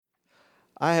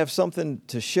I have something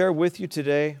to share with you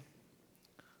today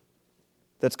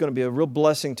that's going to be a real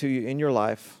blessing to you in your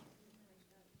life.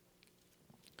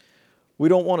 We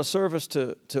don't want a service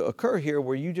to occur here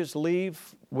where you just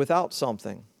leave without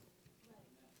something.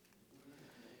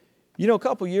 You know, a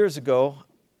couple years ago,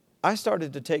 I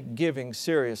started to take giving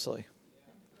seriously.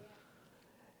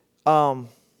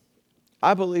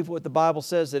 I believe what the Bible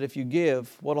says, that if you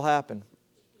give, what will happen?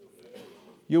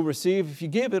 You'll receive. If you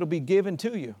give, it'll be given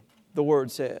to you, the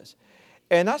Word says.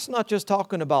 And that's not just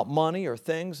talking about money or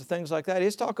things like that.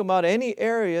 It's talking about any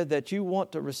area that you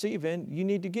want to receive in, you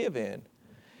need to give in.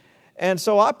 And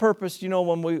so I purposed,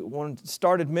 when we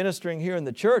started ministering here in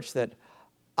the church, that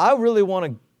I really want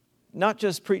to not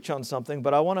just preach on something,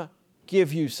 but I want to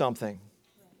give you something.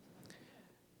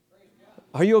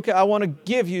 Are you okay? I want to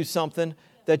give you something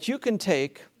that you can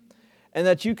take and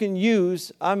that you can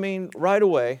use, right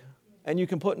away, and you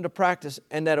can put into practice,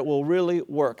 and that it will really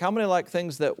work. How many like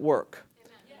things that work?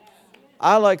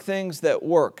 I like things that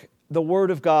work. The Word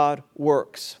of God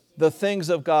works. The things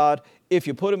of God, if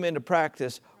you put them into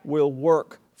practice, will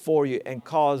work for you and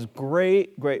cause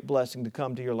great, great blessing to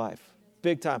come to your life.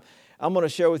 Big time. I'm going to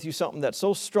share with you something that's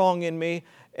so strong in me.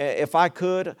 If I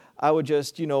could, I would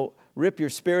just, rip your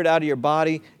spirit out of your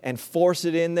body and force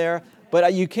it in there.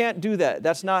 But you can't do that.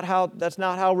 That's not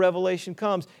how revelation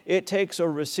comes. It takes a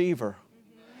receiver.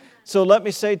 So let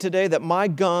me say today that my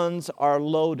guns are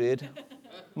loaded.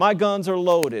 My guns are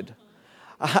loaded.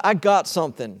 I got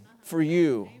something for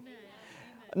you.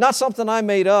 Not something I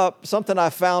made up, something I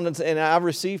found and I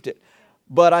received it.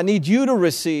 But I need you to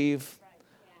receive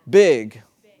big.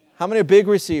 How many are big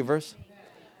receivers?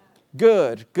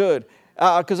 Good.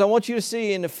 Because I want you to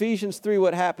see in Ephesians 3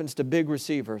 what happens to big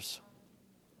receivers.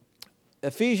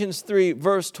 Ephesians 3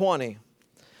 verse 20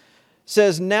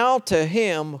 says, "Now to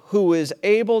Him who is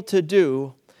able to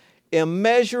do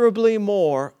immeasurably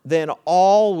more than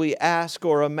all we ask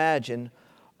or imagine,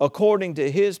 according to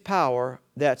His power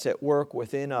that's at work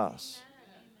within us."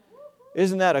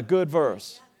 Isn't that a good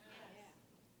verse?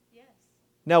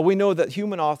 Now we know that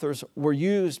human authors were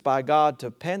used by God to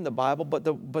pen the Bible, but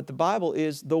the Bible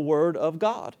is the Word of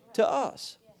God to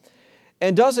us.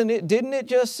 And didn't it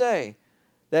just say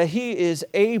that He is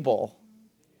able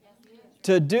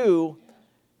to do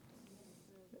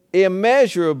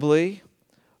immeasurably,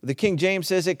 the King James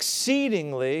says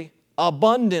exceedingly,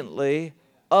 abundantly,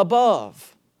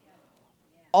 above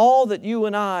all that you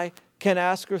and I can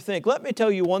ask or think. Let me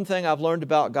tell you one thing I've learned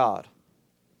about God.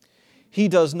 He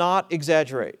does not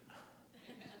exaggerate.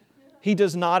 He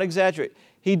does not exaggerate.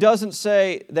 He doesn't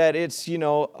say that it's,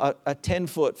 a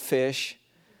 10-foot fish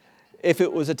if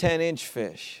it was a 10-inch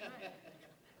fish.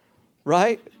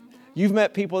 Right? You've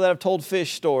met people that have told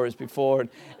fish stories before. And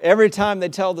every time they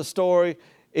tell the story,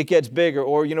 it gets bigger.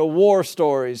 Or, war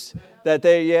stories that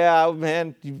they're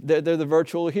the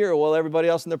virtual hero. Well, everybody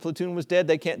else in their platoon was dead.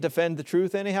 They can't defend the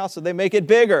truth anyhow, so they make it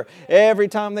bigger every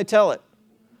time they tell it.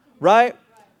 Right?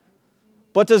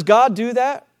 But does God do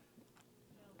that?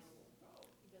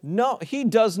 No, He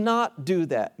does not do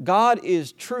that. God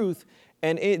is truth,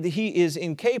 and He is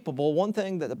incapable. One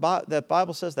thing that the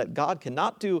Bible says that God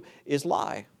cannot do is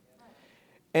lie.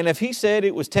 And if He said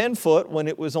it was 10 foot when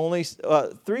it was only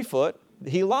 3 foot,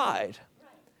 He lied.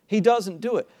 He doesn't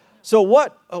do it. So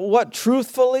what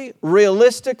truthfully,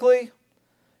 realistically,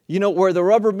 where the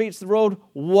rubber meets the road,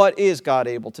 what is God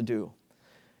able to do?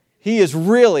 He is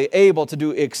really able to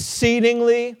do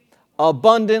exceedingly,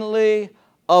 abundantly,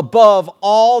 above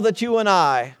all that you and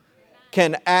I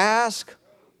can ask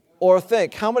or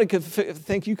think. How many could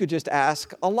think you could just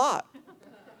ask a lot?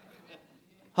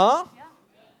 Huh?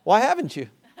 Why haven't you?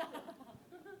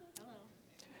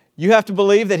 You have to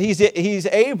believe that He's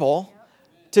able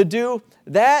to do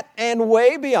that and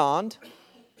way beyond.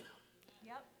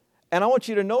 And I want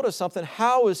you to notice something.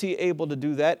 How is He able to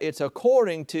do that? It's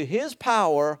according to His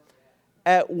power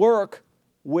at work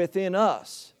within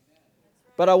us.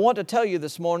 But I want to tell you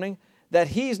this morning that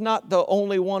He's not the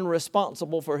only one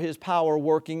responsible for His power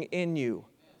working in you.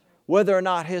 Whether or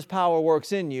not His power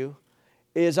works in you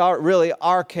is really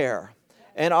our care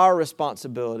and our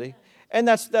responsibility. And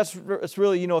that's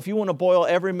really, if you want to boil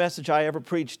every message I ever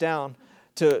preach down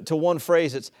to one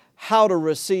phrase, it's how to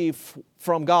receive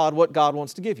from God what God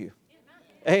wants to give you.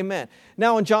 Amen.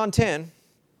 Now in John 10,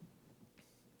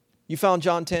 you found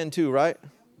John 10 too, right?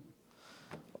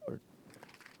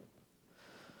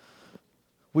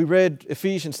 We read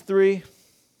Ephesians 3.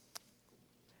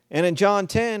 And in John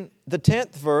 10, the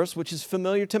 10th verse, which is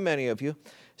familiar to many of you,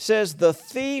 says, "The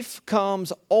thief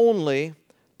comes only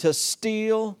to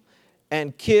steal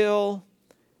and kill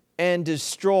and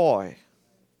destroy."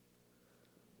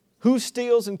 Who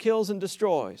steals and kills and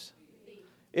destroys?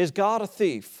 Is God a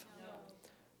thief?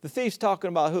 The thief's talking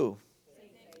about who?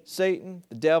 Satan,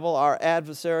 the devil, our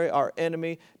adversary, our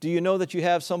enemy. Do you know that you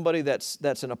have somebody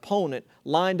that's an opponent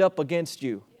lined up against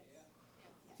you?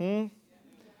 You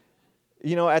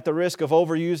know, at the risk of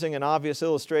overusing an obvious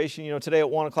illustration, you know, today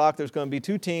at 1 o'clock there's going to be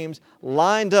two teams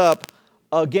lined up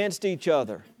against each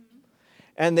other.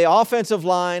 And the offensive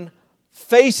line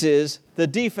faces the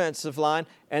defensive line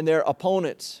and their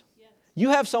opponents. You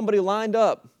have somebody lined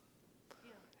up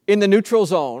in the neutral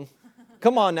zone,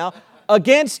 come on now,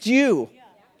 against you,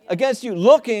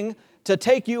 looking to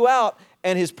take you out,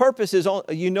 and his purpose is,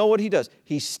 you know what he does.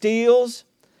 He steals,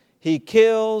 he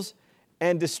kills,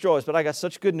 and destroys. But I got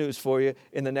such good news for you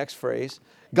in the next phrase.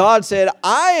 God said,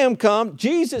 I am come.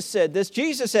 Jesus said this.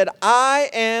 Jesus said, I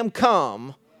am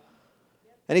come.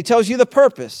 And he tells you the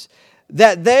purpose,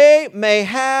 that they may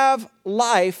have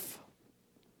life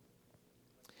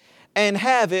and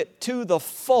have it to the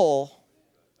full.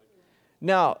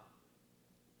 Now,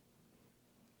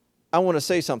 I want to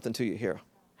say something to you here.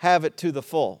 Have it to the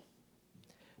full.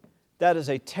 That is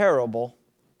a terrible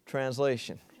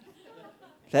translation.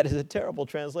 That is a terrible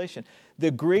translation. The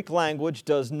Greek language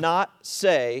does not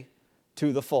say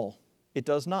to the full. It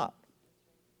does not.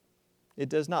 It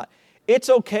does not. It's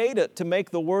okay to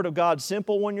make the Word of God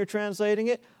simple when you're translating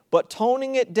it, but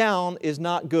toning it down is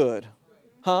not good.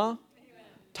 Huh?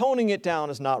 Toning it down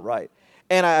is not right.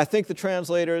 And I think the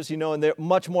translators, you know, and they're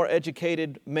much more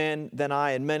educated men than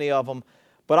I, and many of them,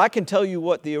 but I can tell you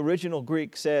what the original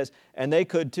Greek says, and they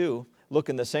could too. Look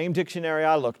in the same dictionary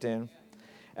I looked in.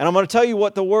 And I'm going to tell you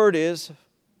what the word is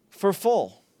for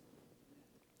full.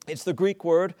 It's the Greek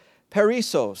word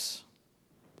perissos.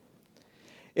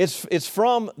 It's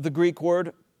from the Greek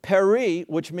word peri,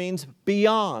 which means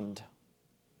beyond.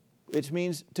 Which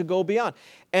means to go beyond.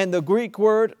 And the Greek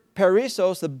word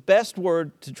perissos, the best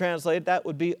word to translate that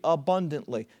would be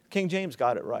abundantly. King James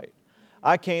got it right.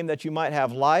 I came that you might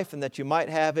have life and that you might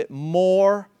have it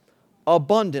more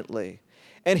abundantly.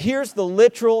 And here's the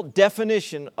literal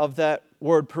definition of that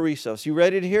word perissos. You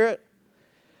ready to hear it?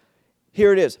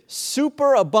 Here it is.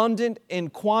 Superabundant in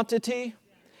quantity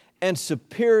and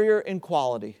superior in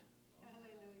quality.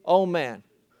 Oh man.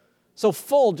 So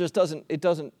full just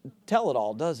doesn't tell it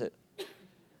all, does it?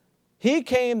 He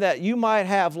came that you might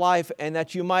have life and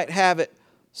that you might have it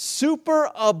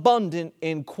superabundant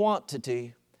in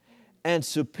quantity and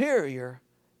superior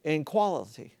in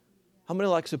quality. How many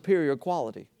like superior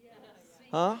quality?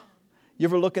 Huh? You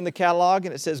ever look in the catalog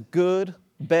and it says good,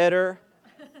 better,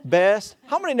 best?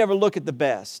 How many never look at the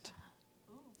best?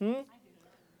 How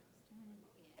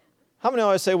many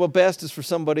always say, well, best is for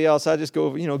somebody else? I just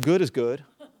go, you know, good is good.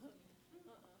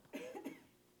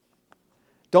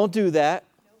 Don't do that.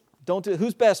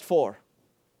 Who's best for?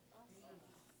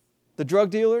 The drug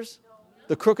dealers?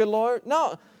 The crooked lawyer?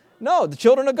 No, the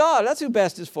children of God. That's who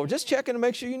best is for. Just checking to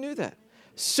make sure you knew that.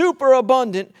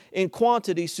 Superabundant in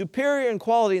quantity, superior in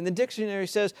quality. And the dictionary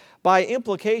says, by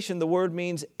implication, the word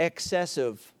means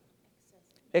excessive.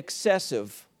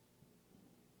 Excessive.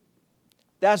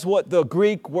 That's what the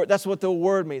Greek word, that's what the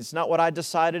word means. It's not what I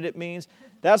decided it means.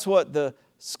 That's what the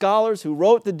scholars who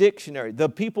wrote the dictionary, the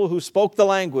people who spoke the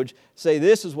language, say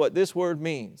this is what this word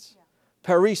means.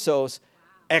 Perissos,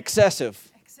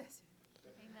 excessive.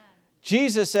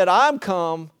 Jesus said, I'm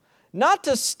come not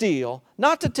to steal,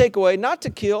 not to take away, not to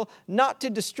kill, not to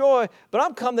destroy, but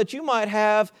I'm come that you might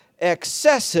have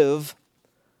excessive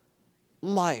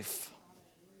life.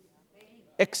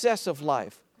 Excessive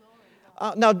life.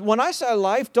 Now, when I say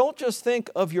life, don't just think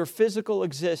of your physical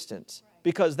existence,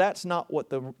 because that's not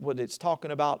what it's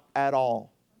talking about at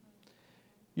all.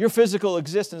 Your physical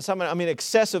existence,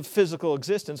 excessive physical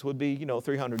existence would be,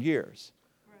 300 years.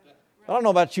 I don't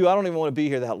know about you, I don't even want to be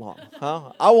here that long.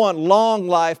 Huh? I want long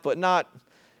life, but not,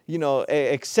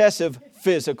 excessive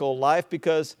physical life,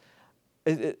 because,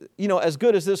 as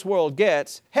good as this world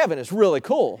gets, heaven is really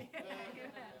cool.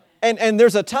 And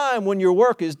there's a time when your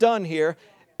work is done here,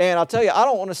 and I'll tell you, I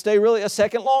don't want to stay really a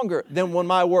second longer than when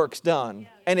my work's done.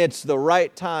 And it's the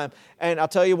right time. And I'll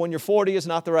tell you, when you're 40 is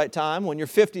not the right time. When you're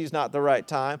 50 is not the right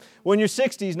time. When you're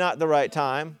 60 is not the right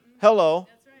time. Hello.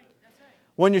 That's right.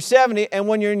 When you're 70 and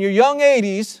when you're in your young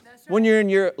 80s, when you're in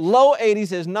your low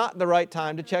 80s is not the right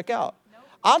time to check out.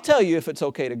 I'll tell you if it's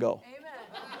okay to go.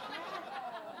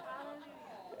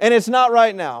 And it's not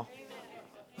right now.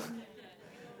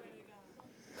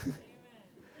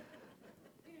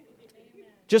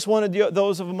 Just wanted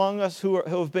those among us who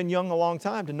have been young a long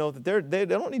time to know that they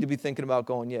don't need to be thinking about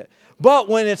going yet. But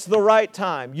when it's the right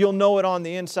time, you'll know it on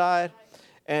the inside,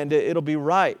 and it'll be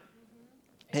right.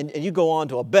 and you go on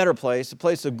to a better place, a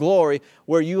place of glory,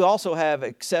 where you also have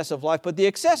excessive life. But the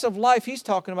excessive life he's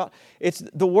talking about, it's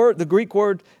the Greek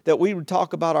word that we would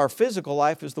talk about our physical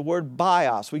life is the word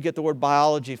bios. We get the word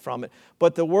biology from it.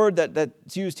 But the word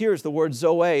that's used here is the word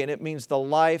zoe, and it means the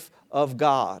life of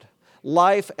God.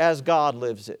 Life as God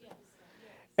lives it.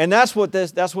 And that's what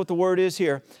the word is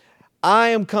here. I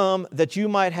am come that you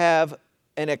might have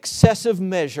an excessive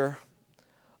measure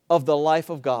of the life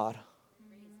of God.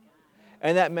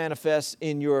 And that manifests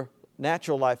in your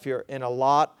natural life here in a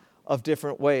lot of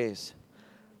different ways.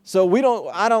 So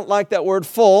I don't like that word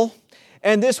full.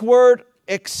 And this word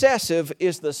excessive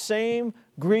is the same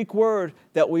Greek word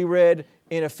that we read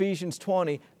in Ephesians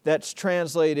 20 that's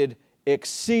translated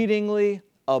exceedingly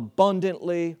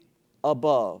abundantly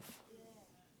above.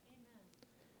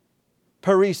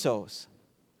 Perissos.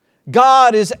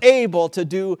 God is able to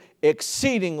do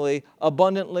exceedingly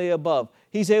abundantly above.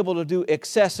 He's able to do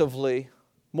excessively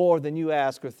more than you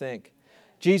ask or think.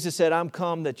 Jesus said, I'm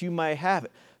come that you may have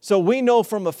it. So we know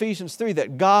from Ephesians 3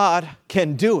 that God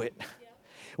can do it.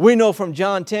 We know from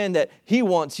John 10 that He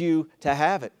wants you to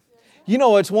have it. You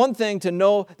know, it's one thing to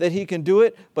know that He can do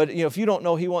it, but if you don't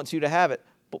know He wants you to have it,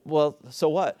 well, so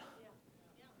what?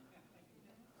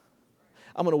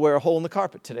 I'm going to wear a hole in the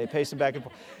carpet today, pacing back and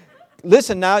forth.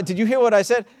 Listen now, did you hear what I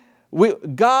said?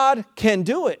 God can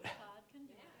do it.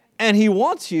 And He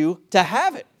wants you to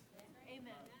have it.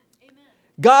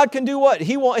 God can do what?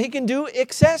 He can do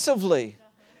excessively,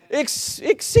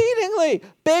 exceedingly,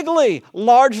 bigly,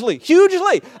 largely,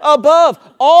 hugely, above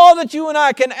all that you and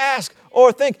I can ask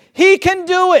or think. He can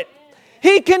do it.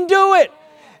 He can do it.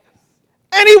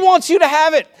 And He wants you to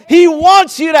have it. He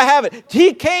wants you to have it.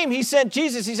 He came, He sent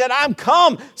Jesus. He said, I'm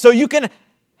come so you can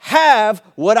have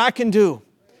what I can do.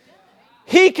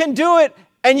 He can do it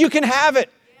and you can have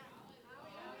it.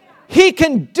 He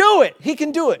can do it. He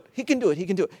can do it. He can do it. He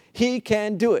can do it. He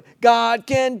can do it. God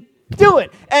can do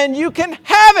it. And you can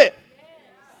have it.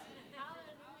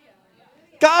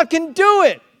 God can do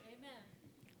it.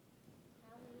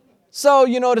 So,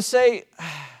 to say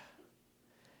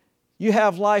you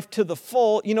have life to the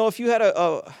full, if you had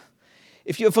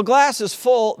if a glass is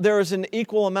full, there is an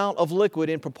equal amount of liquid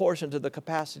in proportion to the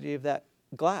capacity of that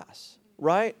glass,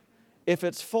 right? If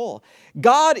it's full.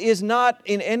 God is not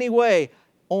in any way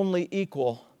only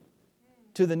equal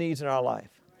to the needs in our life.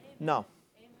 No.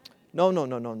 No,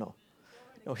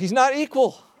 He's not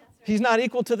equal. He's not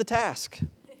equal to the task.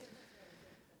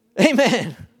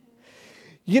 Amen.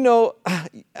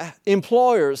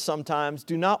 Employers sometimes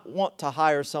do not want to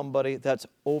hire somebody that's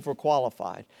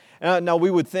overqualified. Now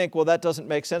we would think, well, that doesn't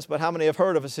make sense, but how many have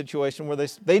heard of a situation where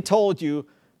they told you,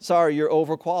 sorry, you're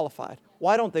overqualified?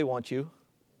 Why don't they want you?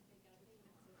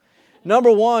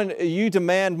 Number one, you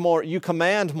command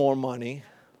more money,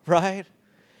 right?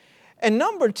 And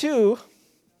number two,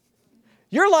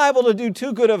 you're liable to do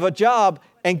too good of a job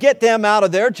and get them out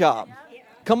of their job.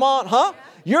 Come on, huh?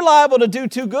 You're liable to do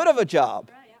too good of a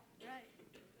job.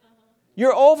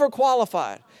 You're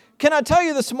overqualified. Can I tell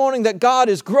you this morning that God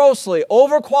is grossly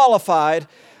overqualified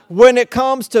when it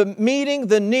comes to meeting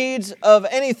the needs of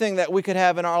anything that we could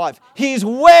have in our life? He's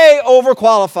way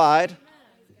overqualified.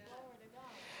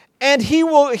 And He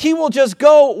will just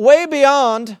go way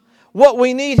beyond what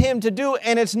we need Him to do.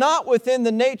 And it's not within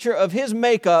the nature of His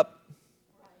makeup.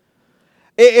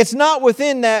 It's not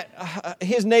within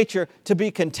His nature to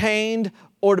be contained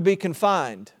or to be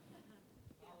confined.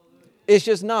 It's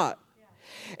just not.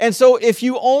 And so if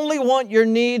you only want your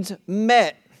needs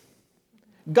met,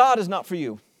 God is not for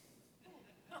you.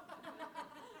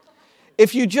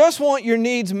 If you just want your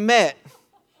needs met,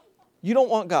 you don't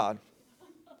want God.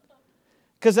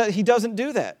 Because He doesn't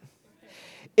do that.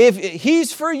 If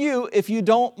He's for you, if you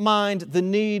don't mind the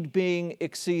need being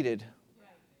exceeded.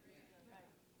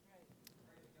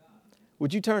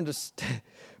 Would you turn to...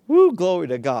 Woo, glory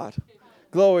to God.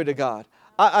 Glory to God.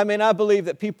 I believe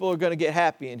that people are going to get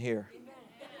happy in here.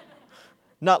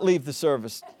 Not leave the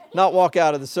service. Not walk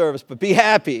out of the service, but be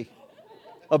happy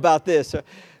about this.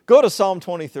 Go to Psalm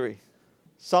 23.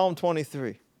 Psalm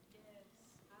 23.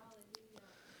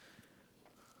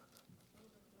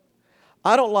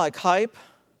 I don't like hype.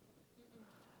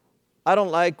 I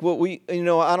don't like what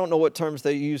I don't know what terms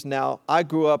they use now. I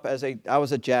grew up I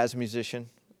was a jazz musician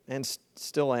and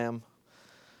still am.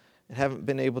 And haven't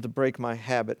been able to break my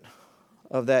habit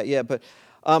of that yet. But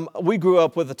we grew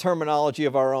up with a terminology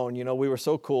of our own. We were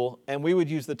so cool. And we would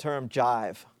use the term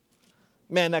jive.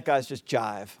 Man, that guy's just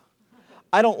jive.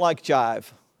 I don't like jive.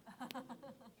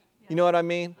 You know what I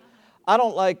mean? I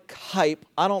don't like hype.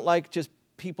 I don't like just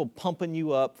people pumping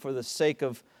you up for the sake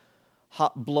of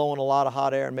blowing a lot of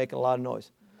hot air and making a lot of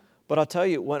noise. But I'll tell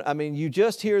you, you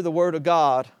just hear the Word of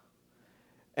God,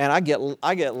 and I get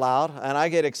loud, and I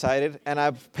get excited, and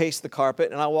I pace the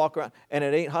carpet, and I walk around, and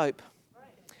it ain't hype.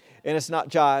 And it's not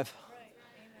jive.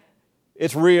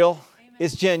 It's real.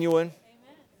 It's genuine.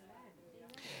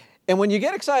 And when you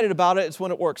get excited about it, it's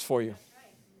when it works for you.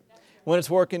 When it's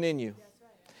working in you.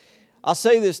 I'll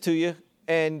say this to you,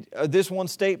 and this one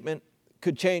statement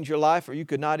could change your life, or you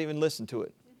could not even listen to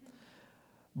it.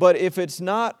 But if it's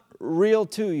not real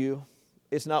to you,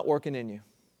 it's not working in you.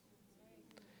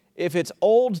 If it's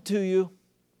old to you,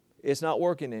 it's not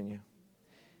working in you.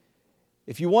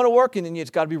 If you want to work in you,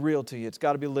 it's got to be real to you. It's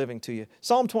got to be living to you.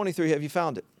 Psalm 23, have you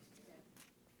found it?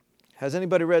 Has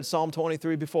anybody read Psalm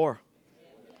 23 before?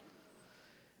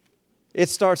 It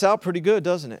starts out pretty good,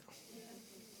 doesn't it?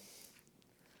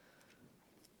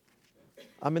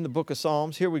 I'm in the book of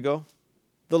Psalms. Here we go.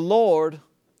 The Lord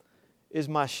is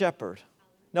my shepherd.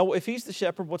 Now, if He's the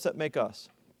shepherd, what's that make us?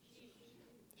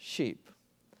 Sheep.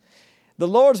 The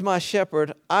Lord's my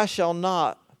shepherd, I shall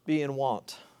not be in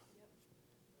want.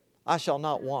 I shall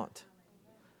not want.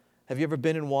 Have you ever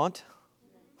been in want?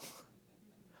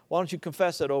 Why don't you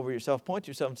confess that over yourself? Point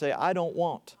to yourself and say, I don't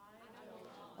want.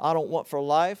 I don't want for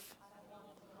life.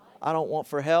 I don't want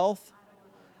for health.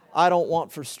 I don't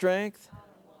want for strength.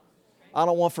 I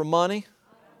don't want for money.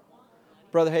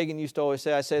 Brother Hagin used to always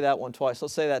say, I say that one twice.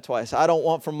 Let's say that twice. I don't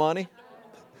want for money.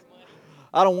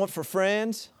 I don't want for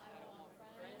friends.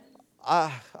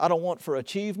 I don't want for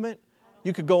achievement.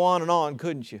 You could go on,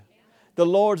 couldn't you? The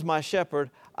Lord's my shepherd,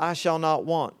 I shall not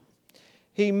want.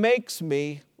 He makes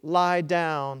me lie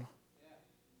down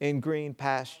in green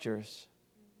pastures.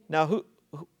 Now,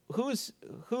 who's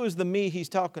the me He's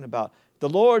talking about? The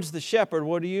Lord's the shepherd.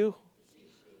 What are you?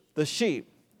 The sheep.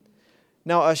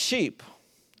 Now, a sheep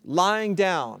lying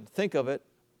down, think of it,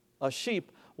 a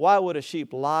sheep. Why would a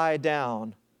sheep lie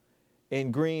down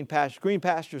in green pastures? Green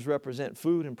pastures represent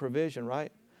food and provision,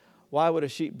 right? Why would a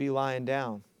sheep be lying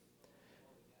down?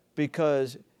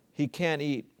 Because he can't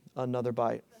eat another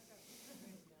bite.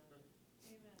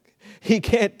 He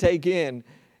can't take in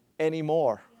any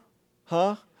more.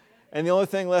 Huh? And the only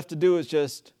thing left to do is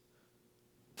just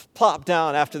plop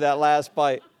down after that last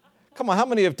bite. Come on, how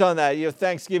many have done that? You have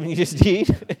Thanksgiving, you just eat,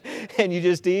 and you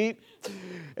just eat,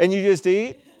 and you just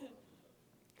eat,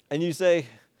 and you say,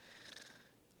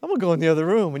 I'm going to go in the other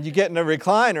room, and you get in a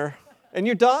recliner, and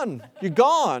you're done. You're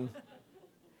gone.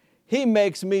 He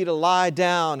makes me to lie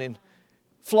down, and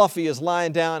Fluffy is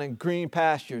lying down in green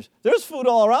pastures. There's food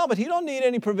all around, but he don't need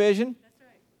any provision.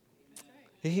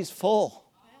 He's full.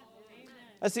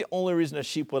 That's the only reason a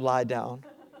sheep would lie down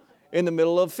in the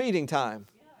middle of feeding time.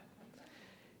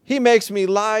 He makes me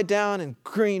lie down in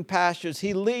green pastures.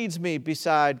 He leads me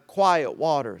beside quiet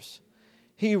waters.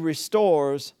 He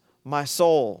restores my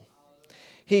soul.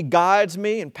 He guides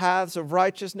me in paths of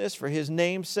righteousness for His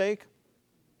name's sake.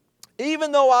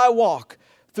 Even though I walk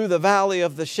through the valley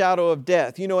of the shadow of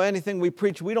death. You know, anything we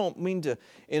preach, we don't mean to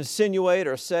insinuate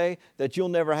or say that you'll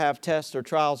never have tests or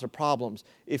trials or problems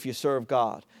if you serve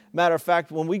God. Matter of fact,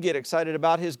 when we get excited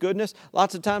about His goodness,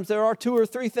 lots of times there are 2 or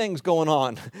 3 things going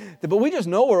on. But we just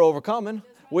know we're overcoming.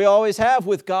 We always have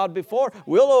with God before.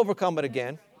 We'll overcome it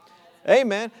again.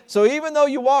 Amen. So even though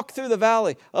you walk through the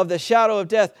valley of the shadow of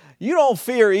death, you don't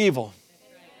fear evil.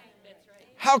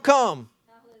 How come?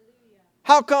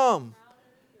 How come?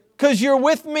 Because you're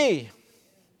with me.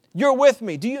 You're with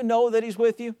me. Do you know that He's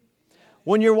with you?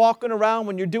 When you're walking around,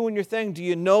 when you're doing your thing, do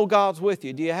you know God's with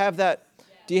you? Do you have that?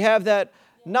 Do you have that?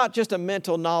 Not just a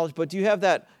mental knowledge, but do you have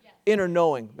that inner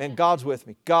knowing? Man, God's with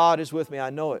me. God is with me. I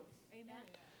know it.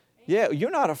 Yeah, you're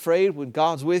not afraid when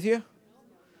God's with you.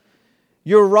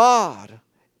 Your rod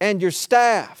and your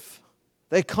staff,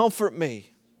 they comfort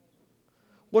me.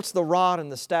 What's the rod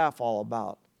and the staff all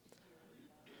about?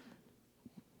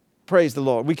 Praise the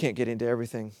Lord. We can't get into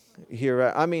everything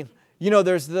here. I mean, you know,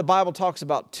 the Bible talks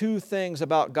about 2 things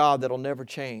about God that'll never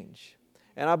change.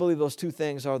 And I believe those 2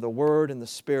 things are the Word and the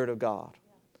Spirit of God.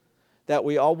 That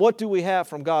what do we have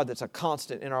from God that's a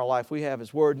constant in our life? We have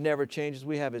His Word, never changes.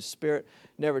 We have His Spirit,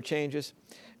 never changes.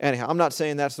 Anyhow, I'm not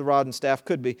saying that's the rod and staff.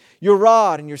 Could be. Your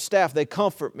rod and your staff, they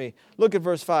comfort me. Look at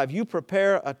verse 5. You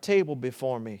prepare a table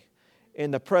before me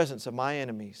in the presence of my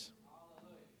enemies.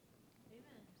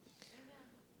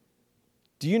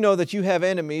 Do you know that you have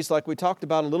enemies, like we talked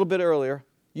about a little bit earlier?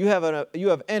 You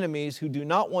have enemies who do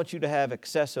not want you to have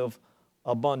excessive,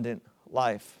 abundant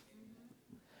life.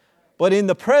 But in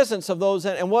the presence of those,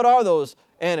 and what are those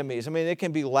enemies? I mean, it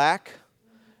can be lack.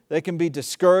 They can be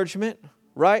discouragement,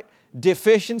 right?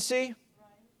 Deficiency.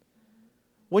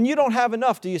 When you don't have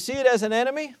enough, do you see it as an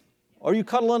enemy? Or are you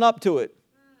cuddling up to it?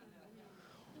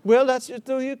 Well, that's just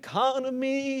the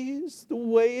economy, it's the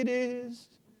way it is.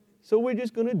 So we're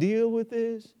just going to deal with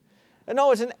this. And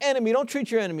no, it's an enemy. Don't treat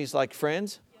your enemies like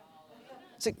friends.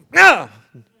 Say, nah.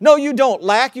 No, you don't,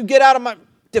 lack. You get out of my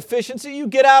deficiency. You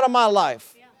get out of my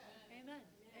life. Yeah. Amen.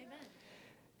 Amen.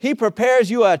 He prepares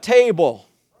you a table.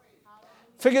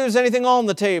 Figure there's anything on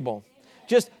the table.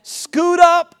 Just scoot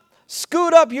up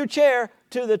your chair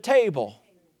to the table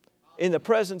in the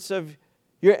presence of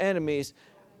your enemies.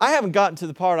 I haven't gotten to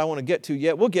the part I want to get to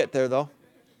yet. We'll get there though.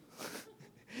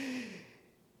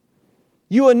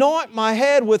 You anoint my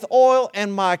head with oil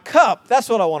and my cup. That's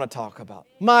what I want to talk about.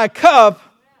 My cup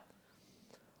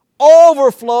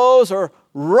overflows or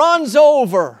runs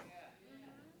over.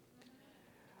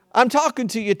 I'm talking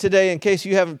to you today, in case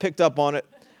you haven't picked up on it.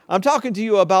 I'm talking to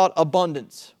you about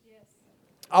abundance.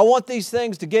 I want these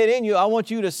things to get in you. I want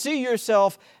you to see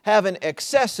yourself have an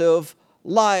excessive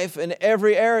life in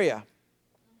every area.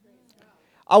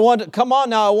 I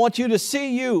want you to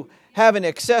see you have an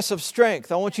excessive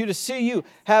strength. I want you to see you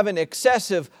have an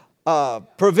excessive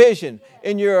provision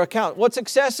in your account. What's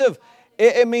excessive?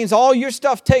 It means all your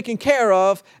stuff taken care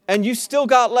of and you still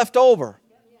got left over.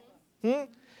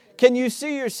 Can you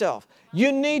see yourself?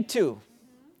 You need to.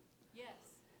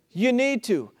 You need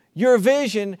to. Your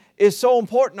vision is so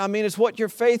important. I mean, it's what your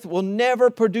faith will never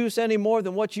produce any more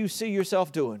than what you see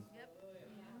yourself doing.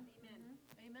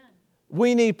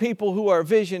 We need people who are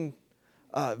visionaries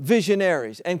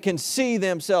and can see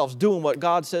themselves doing what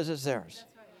God says is theirs.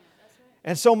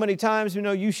 And so many times,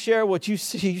 you share what you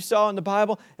saw in the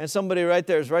Bible, and somebody right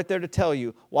there is right there to tell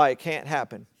you why it can't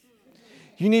happen.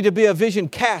 You need to be a vision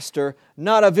caster,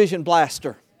 not a vision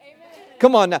blaster.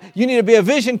 Come on now. You need to be a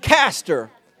vision caster,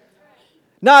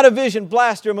 not a vision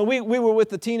blaster. I mean, we were with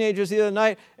the teenagers the other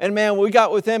night, and man, we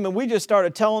got with them, and we just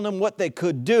started telling them what they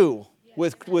could do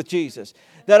with Jesus.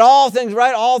 That all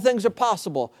things are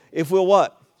possible if we'll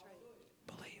what?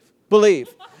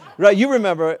 Believe. Right, you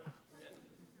remember it.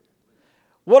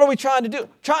 What are we trying to do?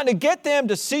 Trying to get them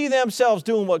to see themselves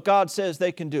doing what God says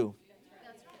they can do.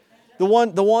 The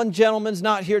one gentleman's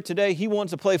not here today. He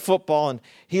wants to play football and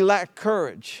he lacked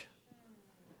courage.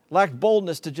 Lacked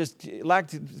boldness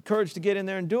lacked courage to get in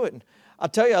there and do it. And I'll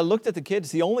tell you, I looked at the kid.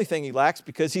 It's the only thing he lacks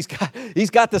because he's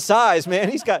got the size, man.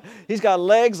 He's got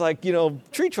legs like,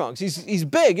 tree trunks. He's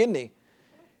big, isn't he?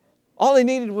 All he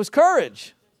needed was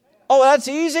courage. Oh, that's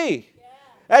easy.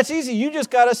 That's easy. You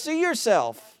just got to see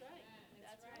yourself.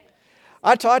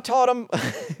 I taught him.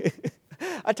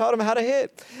 I taught him how to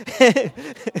hit.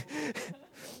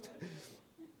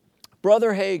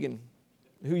 Brother Hagin,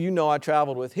 who I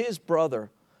traveled with, his brother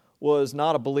was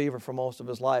not a believer for most of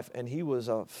his life, and he was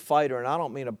a fighter, and I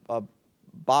don't mean a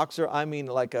boxer, I mean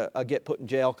like a get put in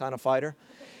jail kind of fighter.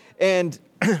 And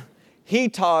he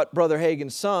taught Brother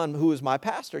Hagin's son, who was my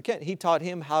pastor, Kent, he taught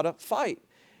him how to fight.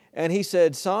 And he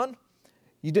said, son,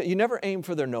 you never aim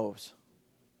for their nose.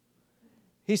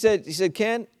 He said,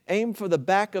 Ken, aim for the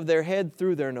back of their head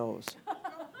through their nose.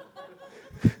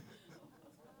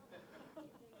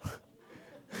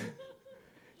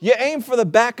 You aim for the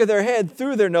back of their head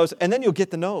through their nose, and then you'll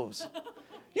get the nose.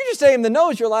 You just aim the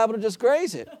nose, you're liable to just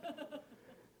graze it.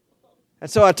 And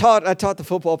so I taught the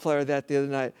football player that the other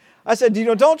night. I said,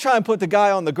 don't try and put the guy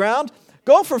on the ground.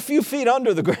 Go for a few feet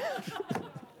under the ground.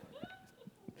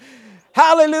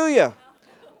 Hallelujah.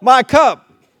 My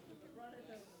cup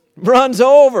runs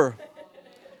over.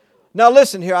 Now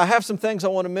listen here, I have some things I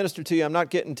want to minister to you. I'm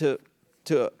not getting to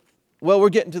we're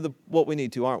getting to what we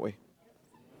need to, aren't we?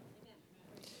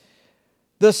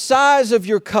 The size of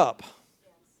your cup.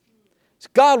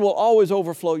 God will always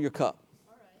overflow your cup.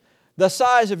 The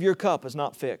size of your cup is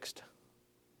not fixed.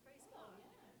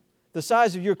 The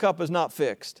size of your cup is not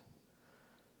fixed.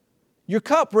 Your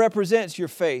cup represents your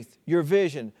faith, your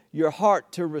vision, your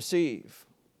heart to receive.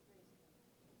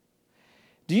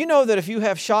 Do you know that if you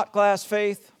have shot glass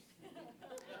faith,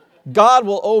 God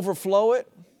will overflow it?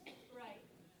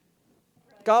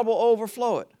 God will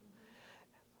overflow it.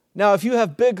 Now, if you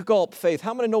have big gulp faith,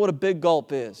 how many know what a big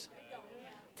gulp is?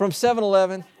 From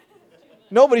 7-Eleven,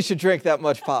 nobody should drink that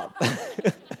much pop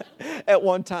at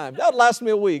one time. That would last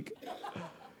me a week.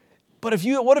 But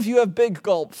what if you have big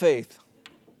gulp faith?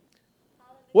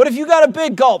 What if you got a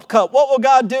big gulp cup? What will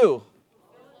God do?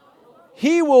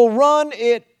 He will run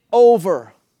it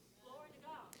over.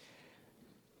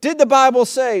 Did the Bible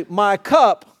say, my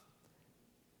cup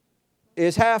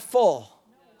is half full?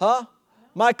 Huh?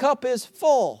 My cup is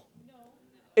full.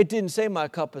 It didn't say my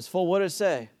cup is full. What did it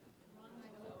say?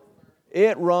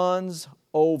 It runs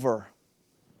over.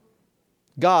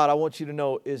 God, I want you to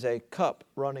know, is a cup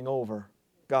running over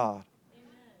God.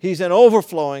 He's an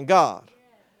overflowing God.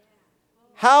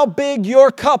 How big your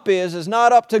cup is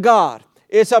not up to God.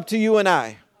 It's up to you and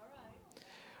I.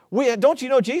 Don't you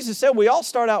know Jesus said we all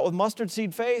start out with mustard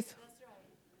seed faith?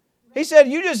 He said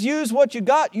you just use what you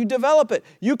got. You develop it.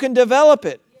 You can develop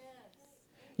it.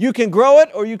 You can grow it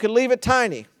or you can leave it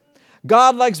tiny.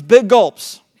 God likes big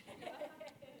gulps.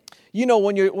 You know,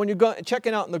 when you're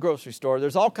checking out in the grocery store,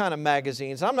 there's all kind of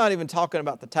magazines. I'm not even talking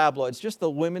about the tabloids, just the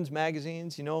women's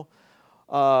magazines, you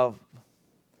know.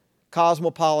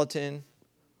 Cosmopolitan,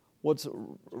 what's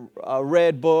a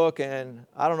Red Book, and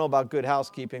I don't know about Good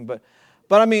Housekeeping, but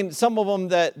I mean some of them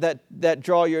that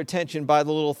draw your attention by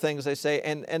the little things they say,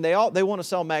 and they want to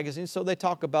sell magazines, so they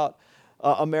talk about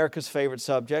America's favorite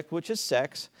subject, which is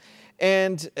sex,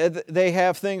 and they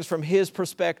have things from his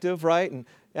perspective, right? And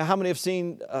how many have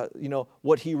seen you know,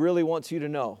 what he really wants you to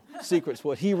know? Secrets,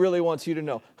 what he really wants you to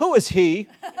know. Who is he?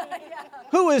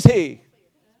 Who is he?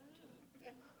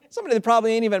 Somebody that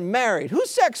probably ain't even married. Who's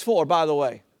sex for, by the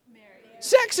way? Married.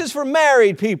 Sex is for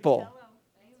married people.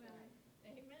 Amen.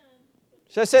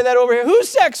 Should I say that over here? Who's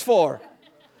sex for?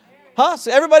 Huh? So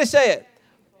everybody say it.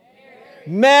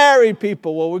 Married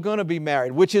people. Well, we're going to be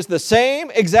married, which is the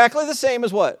same, exactly the same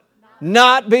as what?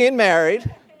 Not being married.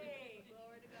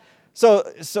 So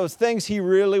things he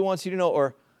really wants you to know,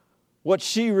 or what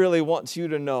she really wants you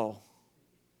to know.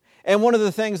 And one of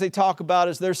the things they talk about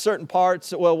is there's certain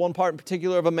parts, well, one part in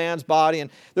particular of a man's body, and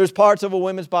there's parts of a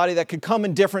woman's body that could come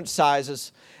in different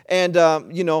sizes. And,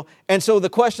 you know, and so the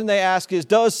question they ask is,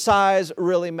 does size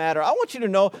really matter? I want you to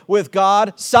know, with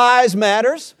God, size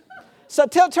matters. So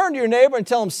turn to your neighbor and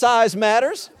tell him size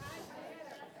matters.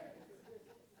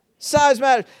 Size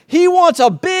matters. He wants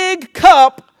a big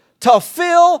cup to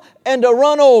fill and to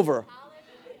run over.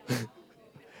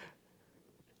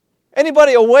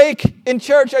 Anybody awake in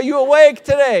church? Are you awake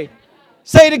today?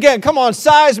 Say it again. Come on,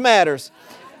 size matters.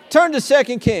 Turn to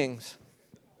 2 Kings.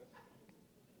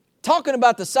 Talking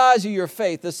about the size of your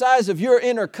faith, the size of your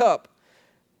inner cup.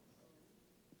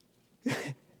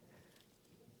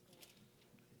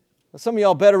 Some of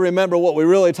y'all better remember what we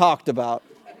really talked about.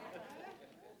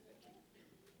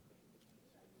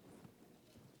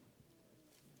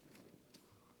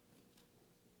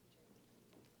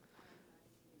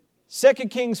 Second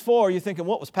Kings 4, you're thinking,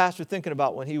 what was Pastor thinking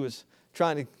about when he was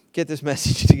trying to get this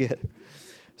message together?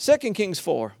 2 Kings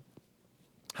 4.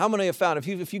 How many have found it?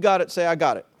 If you got it, say, I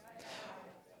got it.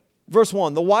 Verse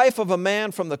 1, the wife of a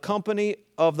man from the company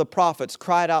of the prophets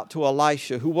cried out to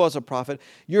Elisha, who was a prophet,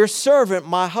 your servant,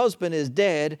 my husband, is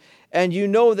dead, and you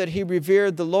know that he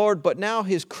revered the Lord, but now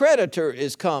his creditor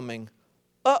is coming.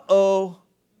 Uh-oh.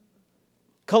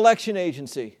 Collection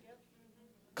agency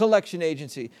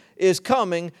is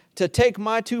coming to take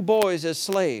my 2 boys as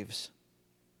slaves.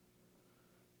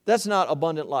 That's not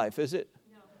abundant life, is it?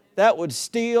 No. That would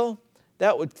steal,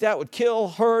 that would kill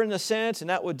her in a sense, and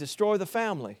that would destroy the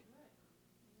family.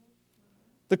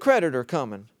 The creditor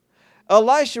coming.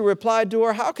 Elisha replied to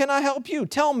her, how can I help you?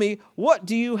 Tell me, what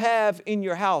do you have in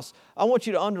your house? I want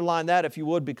you to underline that if you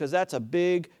would, because that's a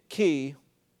big key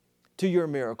to your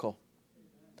miracle.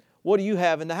 What do you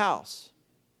have in the house?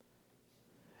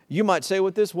 You might say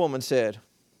what this woman said.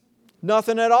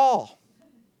 Nothing at all,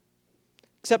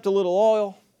 except a little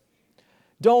oil.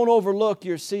 Don't overlook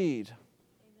your seed.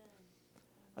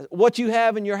 What you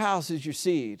have in your house is your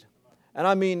seed. And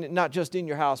I mean not just in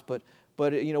your house, but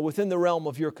you know, within the realm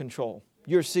of your control,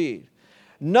 your seed.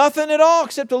 Nothing at all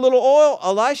except a little oil.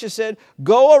 Elisha said,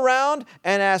 go around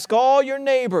and ask all your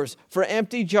neighbors for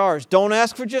empty jars. Don't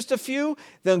ask for just a few.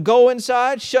 Then go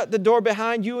inside, shut the door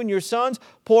behind you and your sons,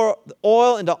 pour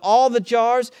oil into all the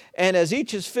jars, and as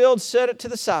each is filled, set it to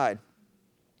the side.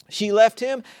 She left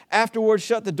him, afterwards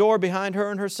shut the door behind her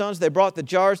and her sons. They brought the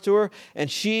jars to her, and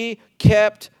she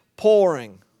kept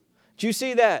pouring. Do you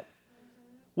see that?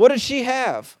 What did she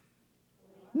have?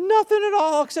 Nothing at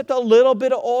all except a little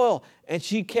bit of oil. And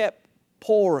she kept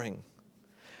pouring.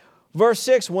 Verse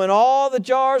 6, when all the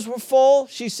jars were full,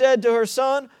 she said to her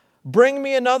son, bring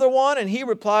me another one. And he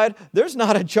replied, there's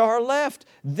not a jar left.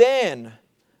 Then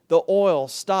the oil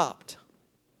stopped.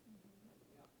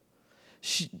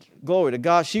 Glory to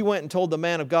God. She went and told the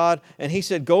man of God, and he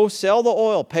said, go sell the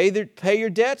oil, pay your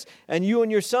debts, and you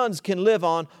and your sons can live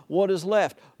on what is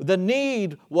left. The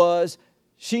need was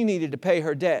she needed to pay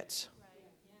her debts.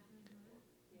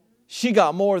 She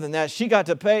got more than that. She got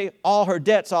to pay all her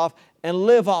debts off and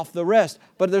live off the rest.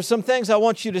 But there's some things I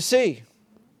want you to see.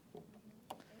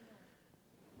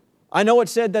 I know it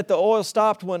said that the oil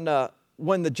stopped when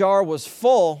the jar was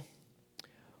full.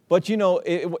 But you know,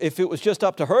 if it was just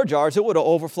up to her jars, it would have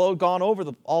overflowed, gone all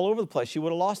over the place. She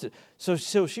would have lost it. So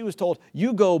she was told,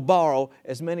 you go borrow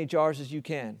as many jars as you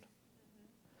can.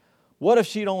 What if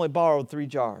she'd only borrowed 3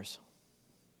 jars?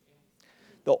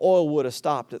 The oil would have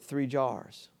stopped at 3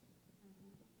 jars.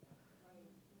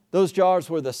 Those jars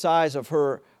were the size of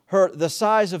the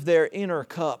size of their inner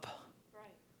cup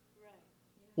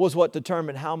was what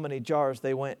determined how many jars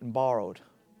they went and borrowed.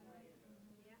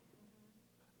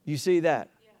 You see that?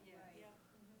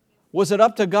 Was it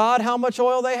up to God how much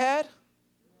oil they had?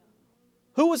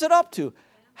 Who was it up to?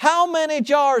 How many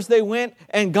jars they went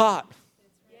and got?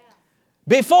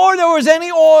 Before there was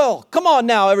any oil. Come on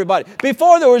now, everybody.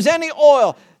 Before there was any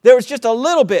oil, there was just a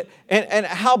little bit. And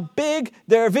how big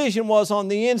their vision was on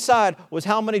the inside was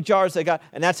how many jars they got.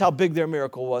 And that's how big their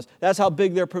miracle was. That's how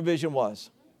big their provision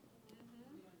was.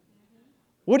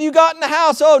 What do you got in the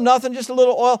house? Oh, nothing, just a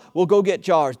little oil. Well, go get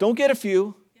jars. Don't get a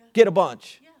few. Get a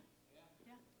bunch.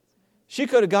 She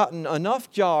could have gotten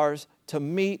enough jars to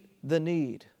meet the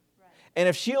need. And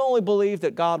if she only believed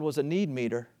that God was a need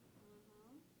meter,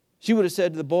 she would have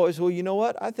said to the boys, well, you know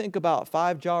what? I think about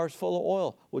 5 jars full of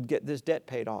oil would get this debt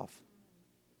paid off.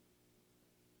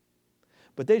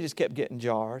 But they just kept getting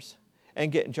jars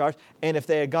and getting jars. And if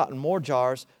they had gotten more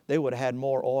jars, they would have had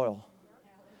more oil.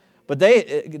 But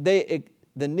the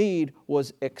need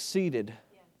was exceeded.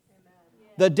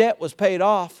 The debt was paid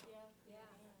off.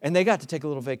 And they got to take a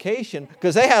little vacation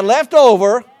because they had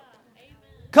leftover.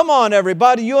 Come on,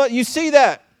 everybody. You see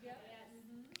that?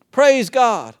 Praise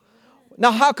God.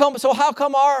 Now, how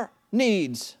come our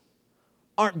needs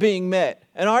aren't being met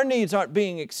and our needs aren't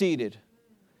being exceeded?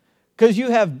 Because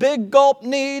you have big gulp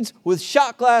needs with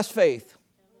shot glass faith.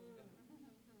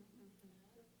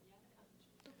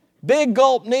 Big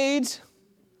gulp needs,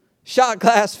 shot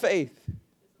glass faith.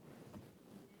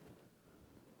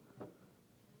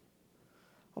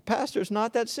 Well, Pastor, it's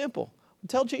not that simple.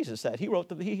 Tell Jesus that.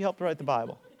 He helped write the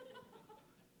Bible.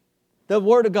 The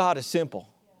Word of God is simple.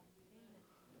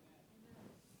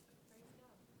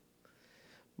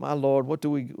 My Lord,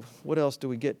 what else do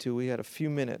we get to? We had a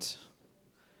few minutes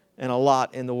and a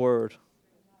lot in the Word.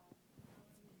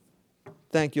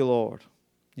 Thank you, Lord.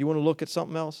 You want to look at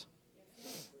something else?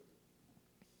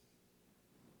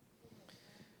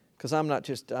 Because I'm not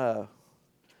just,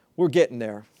 we're getting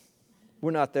there. We're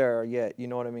not there yet, you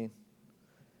know what I mean?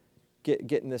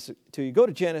 Getting this to you. Go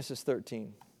to Genesis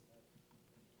 13.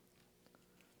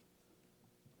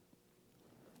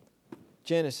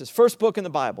 Genesis, first book in the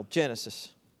Bible, Genesis.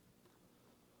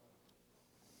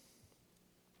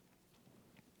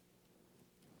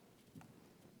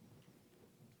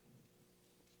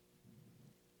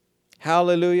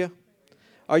 Hallelujah.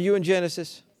 Are you in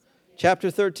Genesis? Chapter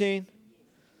 13.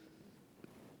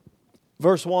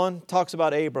 Verse 1 talks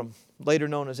about Abram, later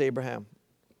known as Abraham.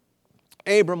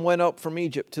 Abram went up from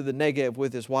Egypt to the Negev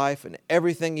with his wife and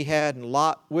everything he had, and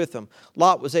Lot with him.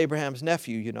 Lot was Abraham's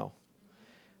nephew, you know.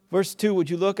 Verse 2, would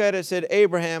you look at it? It said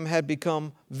Abraham had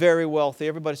become very wealthy.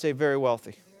 Everybody say very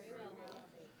wealthy.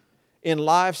 In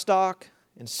livestock,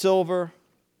 in silver,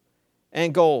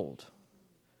 and gold.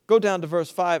 Go down to verse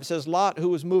 5. It says, Lot, who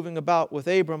was moving about with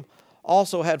Abram,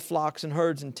 also had flocks and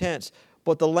herds and tents,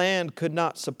 but the land could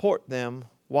not support them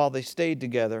while they stayed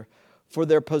together, for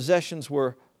their possessions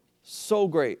were so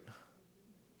great,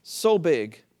 so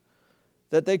big,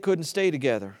 that they couldn't stay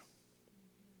together.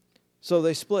 So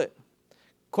they split.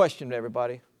 Question,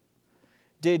 everybody.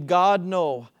 Did God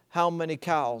know how many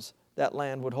cows that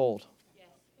land would hold?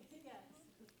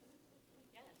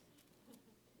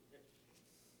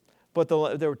 But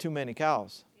there were too many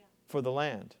cows for the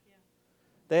land.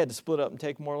 They had to split up and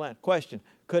take more land. Question,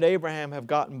 could Abraham have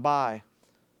gotten by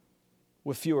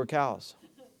with fewer cows?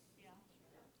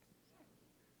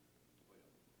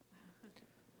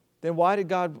 Then why did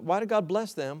God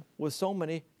bless them with so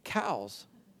many cows?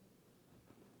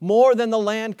 More than the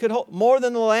land could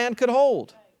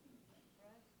hold.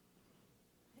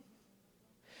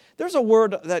 There's a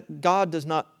word that God does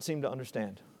not seem to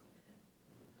understand.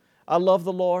 I love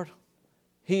the Lord.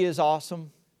 He is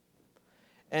awesome.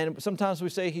 And sometimes we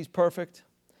say He's perfect.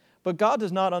 But God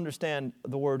does not understand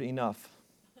the word enough.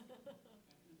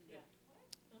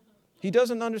 He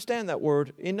doesn't understand that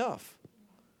word enough.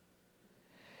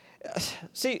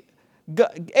 See,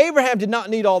 Abraham did not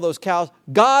need all those cows.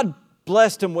 God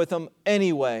blessed him with them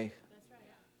anyway.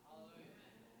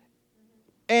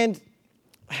 And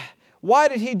why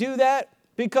did He do that?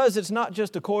 Because it's not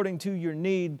just according to your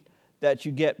need that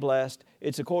you get blessed.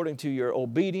 It's according to your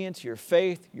obedience, your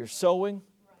faith, your sowing.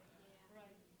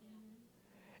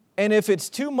 And if it's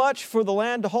too much for the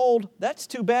land to hold, that's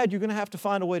too bad. You're going to have to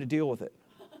find a way to deal with it.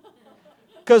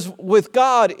 Because with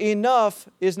God, enough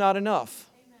is not enough.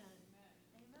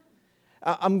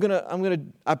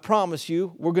 I promise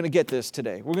you, we're going to get this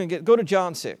today. We're going to go to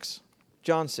John 6.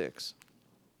 John 6.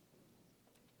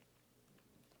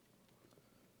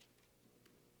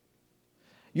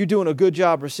 You're doing a good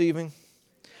job receiving.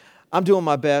 I'm doing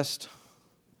my best.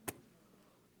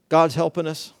 God's helping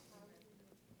us.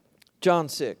 John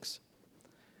 6.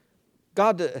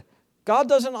 God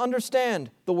doesn't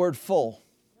understand the word full.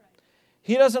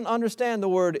 He doesn't understand the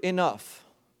word enough.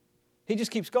 He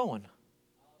just keeps going.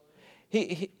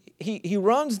 He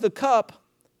runs the cup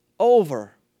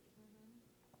over,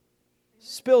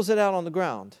 spills it out on the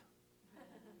ground,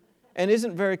 and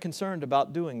isn't very concerned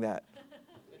about doing that.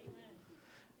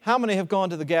 How many have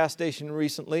gone to the gas station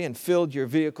recently and filled your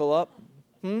vehicle up?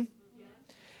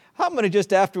 How many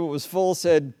just after it was full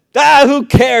said, who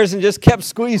cares, and just kept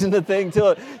squeezing the thing till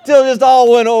it just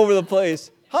all went over the place?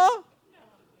 Huh?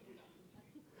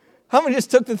 How many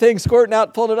just took the thing, squirting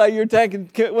out, pulled it out of your tank,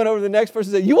 and went over to the next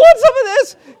person and said, you want some of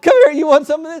this? Come here, you want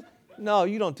some of this? No,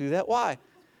 you don't do that. Why?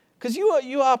 Because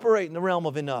you operate in the realm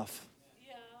of enough.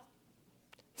 Yeah.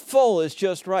 Full is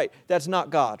just right. That's not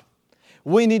God.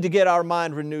 We need to get our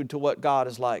mind renewed to what God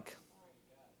is like.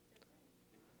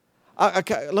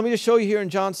 Let me just show you here in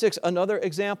John 6 another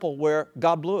example where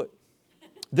God blew it.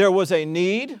 There was a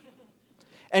need,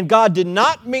 and God did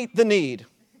not meet the need.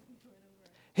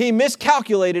 He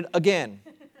miscalculated again.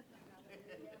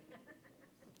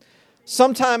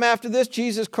 Sometime after this,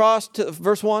 Jesus crossed to,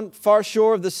 verse 1, far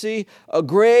shore of the sea. A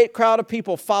great crowd of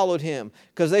people followed him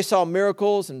because they saw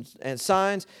miracles and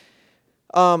signs.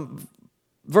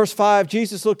 Verse 5,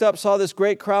 Jesus looked up, saw this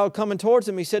great crowd coming towards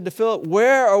him. He said to Philip,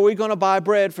 where are we going to buy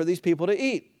bread for these people to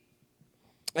eat?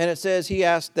 And it says he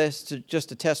asked this just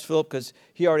to test Philip because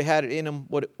he already had it in him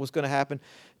what was going to happen.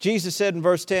 Jesus said in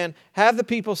verse 10, have the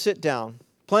people sit down.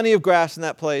 Plenty of grass in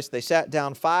that place. They sat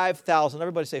down, 5,000.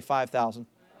 Everybody say 5,000.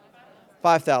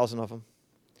 5,000 of them.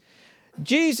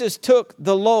 Jesus took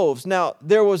the loaves. Now,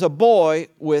 there was a boy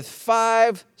with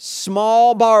 5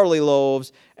 small barley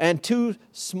loaves and 2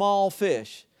 small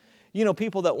fish. You know,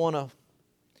 people that want to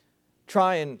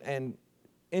try and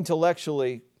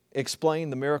intellectually explain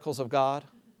the miracles of God.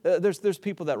 There's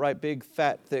people that write big,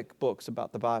 fat, thick books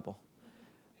about the Bible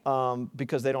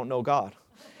because they don't know God.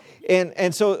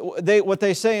 And so what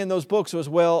they say in those books was,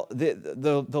 well,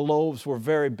 the loaves were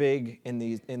very big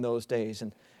in those days,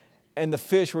 and the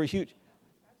fish were huge.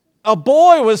 A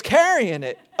boy was carrying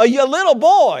it, a little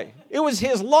boy. It was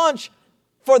his lunch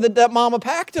that Mama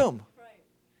packed him.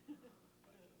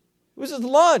 It was his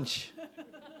lunch.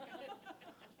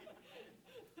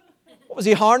 What, was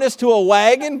he harnessed to a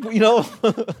wagon? You know,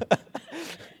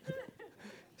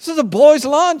 this is a boy's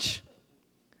lunch.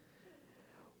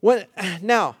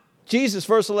 Now, Jesus,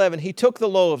 verse 11, he took the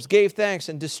loaves, gave thanks,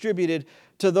 and distributed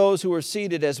to those who were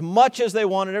seated as much as they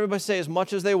wanted. Everybody say as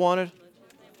much as they wanted.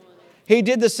 He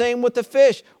did the same with the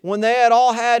fish. When they had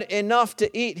all had enough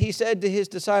to eat, he said to his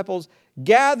disciples,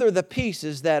 gather the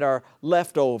pieces that are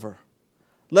left over.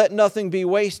 Let nothing be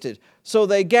wasted. So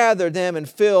they gathered them and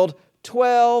filled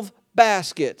 12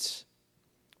 baskets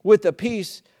with the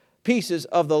pieces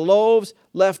of the loaves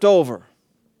left over.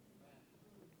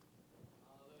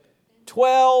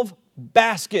 12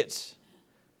 baskets.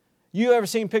 You ever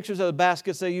seen pictures of the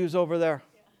baskets they use over there?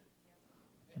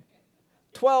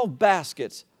 12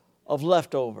 baskets of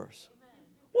leftovers.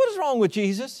 What is wrong with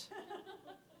Jesus?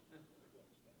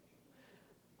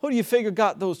 Who do you figure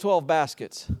got those 12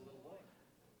 baskets?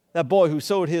 That boy who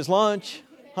sowed his lunch.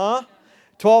 Huh?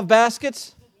 12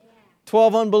 baskets?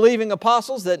 12 unbelieving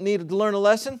apostles that needed to learn a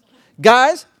lesson.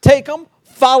 Guys, take them.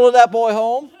 Follow that boy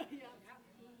home.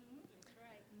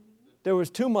 There was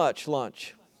too much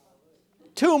lunch.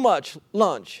 Too much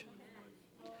lunch.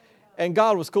 And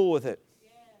God was cool with it.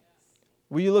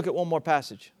 Will you look at one more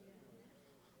passage?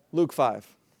 Luke 5.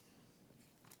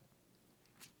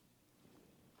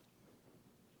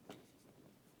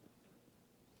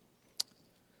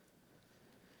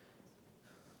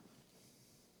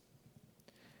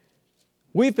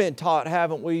 We've been taught,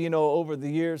 haven't we, over the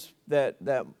years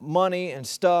that money and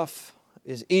stuff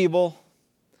is evil.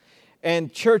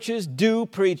 And churches do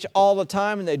preach all the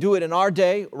time, and they do it in our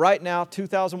day, right now,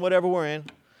 2000, whatever we're in.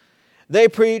 They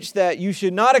preach that you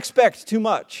should not expect too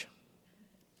much.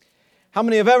 How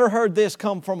many have ever heard this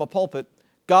come from a pulpit?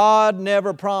 God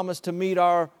never promised to meet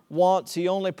our wants. He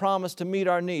only promised to meet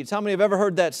our needs. How many have ever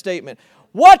heard that statement?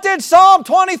 What did Psalm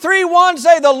 23:1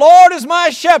 say? The Lord is my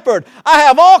shepherd. I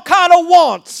have all kind of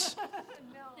wants.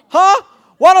 Huh?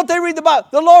 Why don't they read the Bible?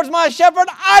 The Lord's my shepherd.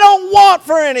 I don't want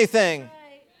for anything.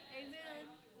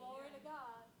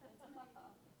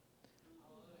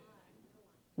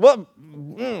 Well,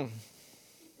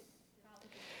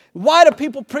 why do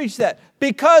people preach that?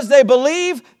 Because they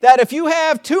believe that if you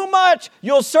have too much,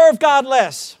 you'll serve God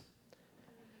less.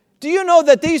 Do you know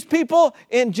that these people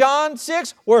in John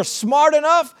 6 were smart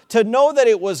enough to know that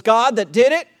it was God that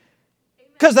did it?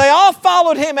 Because they all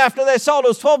followed him after they saw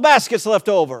those 12 baskets left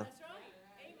over.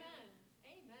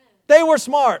 They were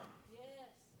smart.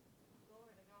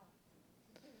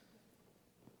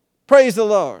 Praise the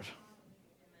Lord.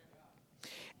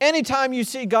 Anytime you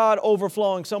see God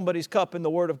overflowing somebody's cup in the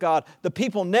Word of God, the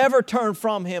people never turned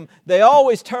from Him. They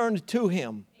always turned to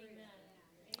Him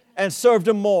and served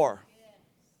Him more.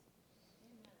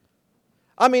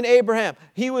 I mean, Abraham,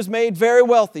 he was made very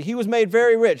wealthy. He was made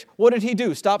very rich. What did he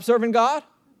do? Stop serving God?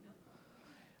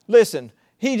 Listen,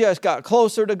 he just got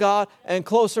closer to God and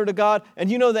closer to God.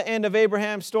 And you know the end of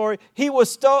Abraham's story? He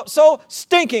was so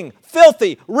stinking,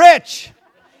 filthy, rich.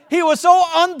 He was so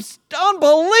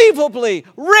unbelievably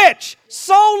rich,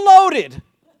 so loaded,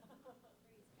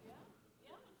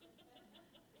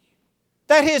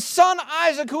 that his son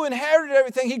Isaac, who inherited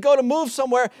everything, he'd go to move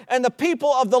somewhere, and the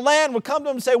people of the land would come to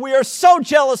him and say, "We are so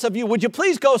jealous of you. Would you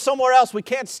please go somewhere else? We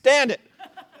can't stand it."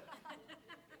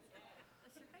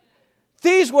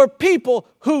 These were people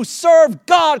who served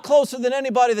God closer than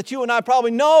anybody that you and I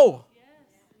probably know.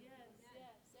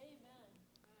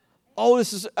 Oh,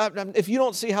 this is, if you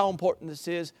don't see how important this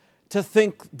is to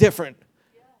think different,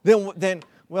 then,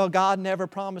 well, God never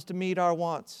promised to meet our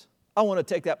wants. I want to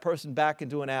take that person back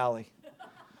into an alley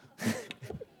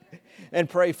and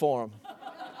pray for them.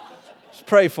 Just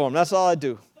pray for them. That's all I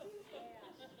do.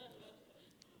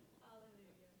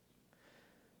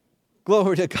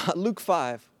 Glory to God. Luke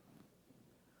 5.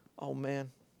 Oh, man.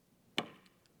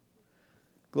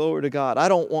 Glory to God. I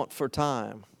don't want for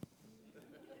time.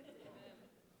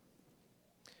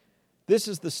 This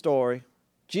is the story.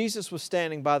 Jesus was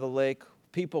standing by the lake,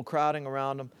 people crowding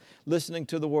around him, listening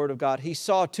to the Word of God. He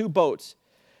saw two boats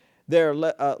there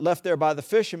left there by the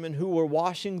fishermen who were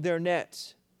washing their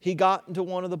nets. He got into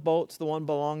one of the boats, the one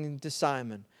belonging to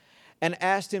Simon, and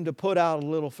asked him to put out a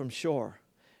little from shore.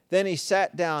 Then he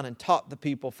sat down and taught the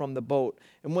people from the boat.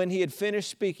 And when he had finished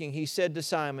speaking, he said to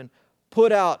Simon,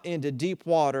 "Put out into deep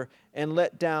water and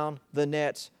let down the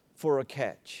nets for a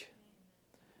catch."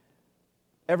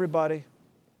 Everybody,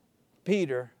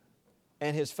 Peter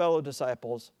and his fellow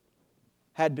disciples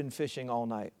had been fishing all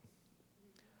night.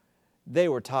 They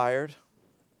were tired.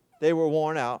 They were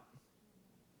worn out.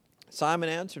 Simon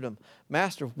answered him,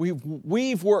 "Master,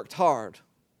 we've worked hard."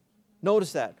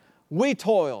 Notice that. We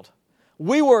toiled.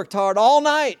 We worked hard all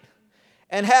night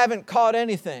and haven't caught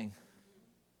anything.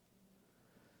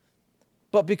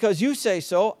 But because you say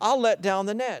so, I'll let down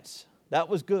the nets. That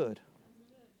was good.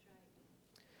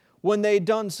 When they'd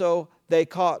done so, they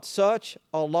caught such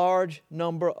a large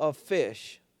number of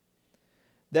fish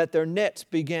that their nets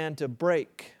began to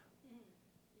break.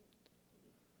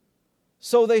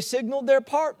 So they signaled their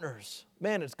partners.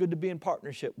 Man, it's good to be in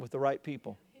partnership with the right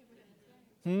people.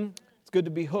 It's good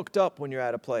to be hooked up when you're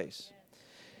at a place.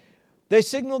 They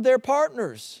signaled their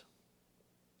partners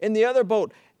in the other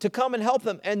boat to come and help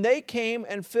them. And they came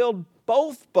and filled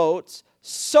both boats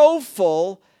so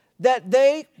full that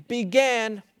they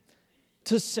began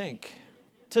to sink.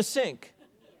 To sink.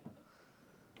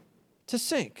 To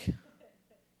sink.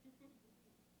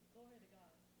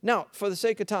 Now, for the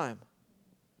sake of time,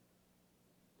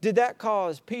 did that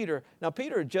cause Peter? Now,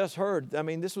 Peter had just heard,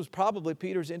 this was probably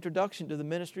Peter's introduction to the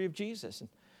ministry of Jesus. And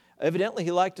evidently,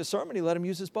 he liked a sermon. He let him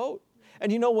use his boat.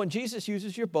 And you know, when Jesus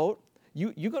uses your boat,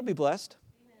 you're going to be blessed.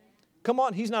 Come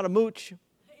on, He's not a mooch.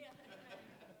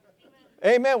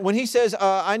 Amen. When He says,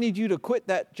 I need you to quit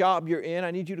that job you're in. I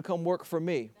need you to come work for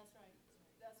me.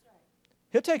 That's right.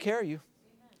 He'll take care of you.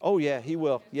 Oh, yeah, He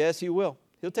will. Yes, He will.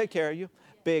 He'll take care of you.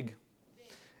 Big.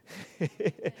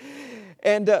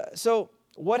 And so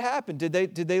what happened? Did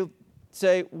they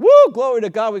say, "Woo, glory to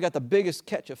God, we got the biggest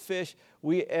catch of fish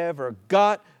we ever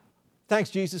got. Thanks,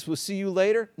 Jesus, we'll see you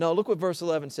later"? No, look what verse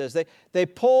 11 says. They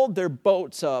pulled their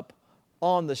boats up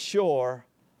on the shore,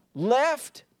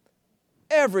 left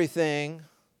everything,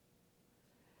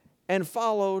 and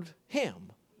followed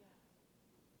Him.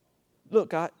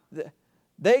 Look, there's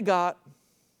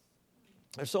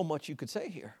so much you could say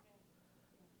here.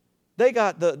 They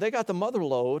got the mother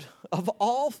lode of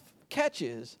all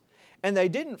catches, and they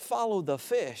didn't follow the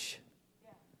fish.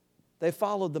 They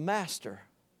followed the master.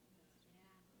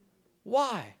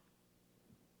 Why?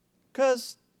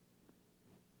 Because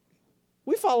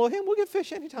we follow Him. We'll get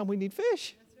fish anytime we need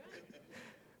fish.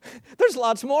 There's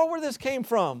lots more where this came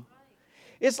from.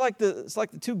 It's like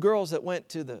the two girls that went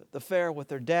to the fair with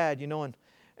their dad,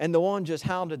 and the one just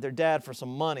hounded their dad for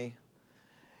some money.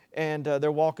 And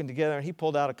they're walking together, and he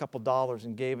pulled out a couple dollars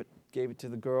and gave it to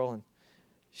the girl. And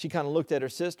she kind of looked at her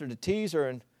sister to tease her,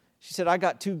 and she said, "I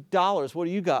got $2. What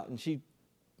do you got?" And she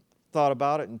thought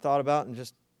about it and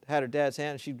just had her dad's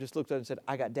hand. And she just looked at it and said,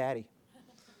 I got Daddy.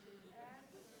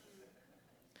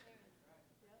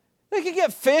 They can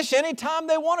get fish anytime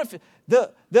they want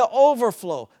to. The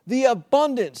overflow, the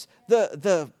abundance,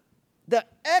 the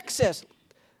excess.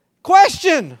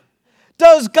 Question,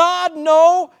 does God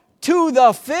know to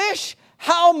the fish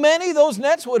how many those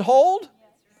nets would hold?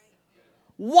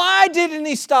 Why didn't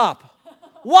He stop?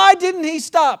 Why didn't He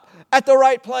stop at the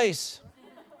right place?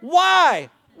 Why?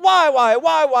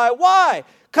 Why?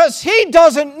 Because He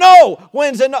doesn't know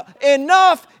when's enough.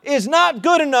 Enough is not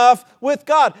good enough with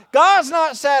God. God's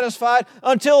not satisfied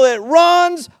until it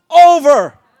runs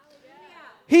over.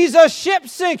 He's a ship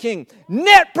sinking,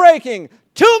 net breaking,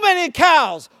 too many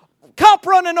cows, cup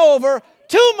running over,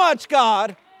 too much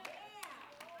God.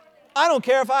 I don't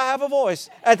care if I have a voice.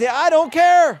 I don't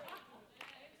care.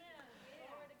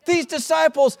 These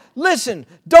disciples, listen,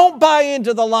 don't buy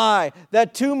into the lie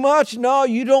that too much, no,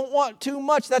 you don't want too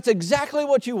much. That's exactly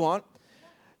what you want.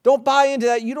 Don't buy into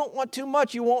that. You don't want too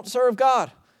much, you won't serve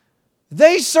God.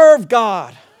 They served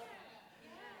God.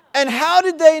 And how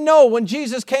did they know when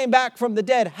Jesus came back from the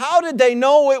dead? How did they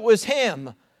know it was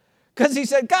Him? Because He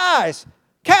said, guys,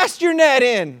 cast your net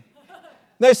in.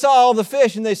 They saw all the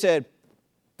fish and they said,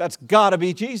 that's got to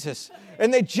be Jesus.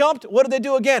 And they jumped. What did they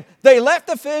do again? They left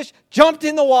the fish, jumped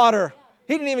in the water.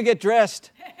 He didn't even get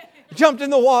dressed. Jumped in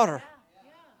the water.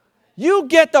 You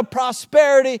get the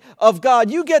prosperity of God.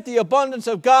 You get the abundance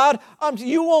of God.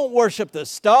 You won't worship the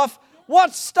stuff.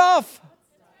 What stuff?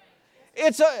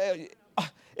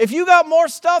 If you got more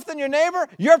stuff than your neighbor,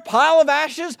 your pile of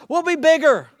ashes will be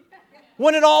bigger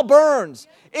when it all burns.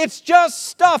 It's just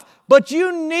stuff, but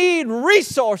you need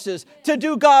resources to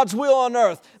do God's will on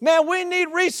earth. Man, we need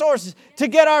resources to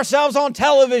get ourselves on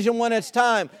television when it's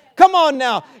time. Come on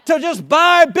now, to just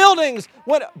buy buildings,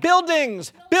 and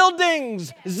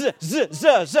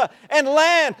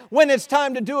land when it's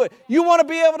time to do it. You want to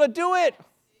be able to do it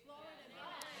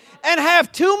and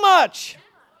have too much.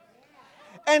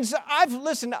 And so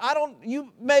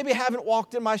you maybe haven't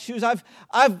walked in my shoes.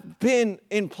 I've been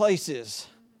in places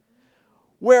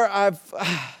where I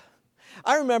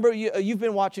remember you've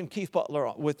been watching Keith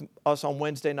Butler with us on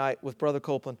Wednesday night with Brother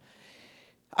Copeland.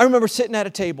 I remember sitting at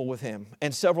a table with him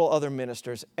and several other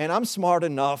ministers, and I'm smart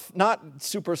enough, not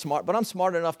super smart, but I'm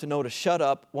smart enough to know to shut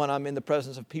up when I'm in the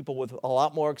presence of people with a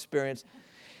lot more experience.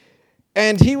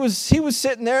 And he was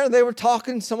sitting there, and they were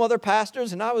talking, some other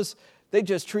pastors, and they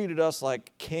just treated us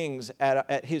like kings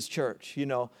at his church,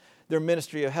 their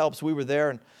ministry of helps. We were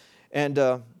there,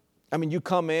 and you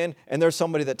come in, and there's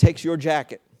somebody that takes your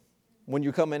jacket when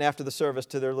you come in after the service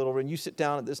to their little room. You sit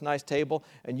down at this nice table,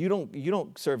 and you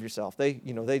don't serve yourself. They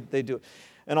do it,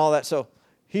 and all that. So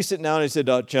he's sitting down, and he said,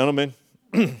 gentlemen,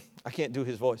 I can't do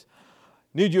his voice.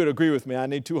 Need you to agree with me. I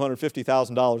need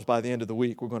 $250,000 by the end of the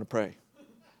week. We're going to pray.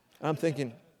 And I'm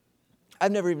thinking,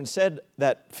 I've never even said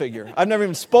that figure. I've never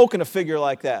even spoken a figure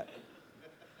like that.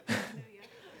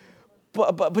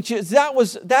 But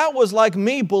that was like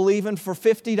me believing for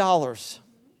 $50.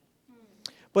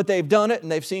 But they've done it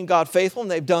and they've seen God faithful, and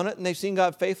they've done it and they've seen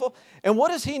God faithful. And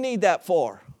what does he need that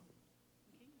for?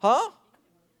 Huh?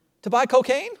 To buy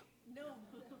cocaine? No.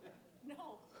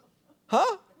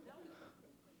 Huh?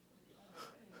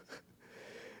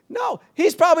 No.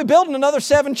 He's probably building another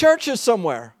 7 churches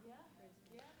somewhere.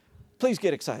 Please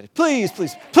get excited. Please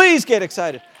get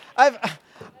excited.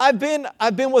 I've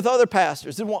been with other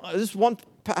pastors. This one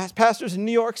pastor's in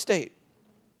New York State.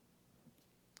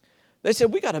 They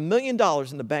said, we got $1 million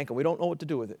in the bank and we don't know what to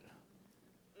do with it.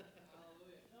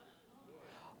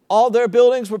 All their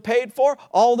buildings were paid for.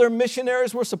 All their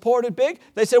missionaries were supported big.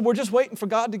 They said, we're just waiting for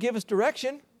God to give us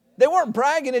direction. They weren't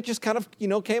bragging. It just kind of,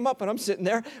 came up, and I'm sitting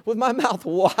there with my mouth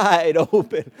wide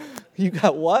open. You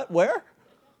got what? Where?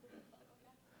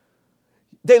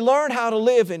 They learn how to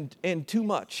live in too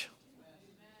much.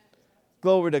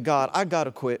 Glory to God. I got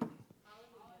to quit.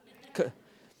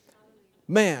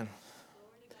 Man,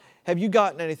 have you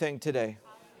gotten anything today?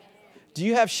 Do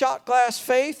you have shot glass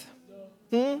faith?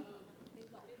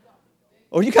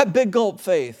 Or you got big gulp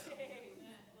faith?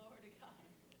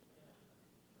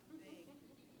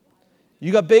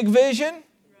 You got big vision?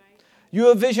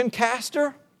 You a vision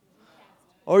caster?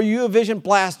 Or you a vision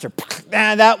blaster?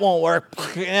 Nah, that won't work.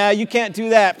 Nah, you can't do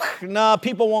that. Nah,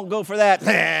 people won't go for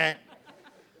that.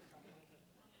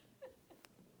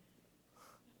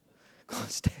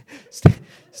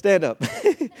 Stand up.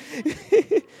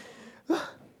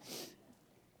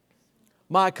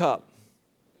 My cup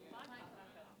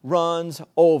runs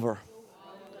over.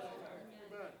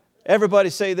 Everybody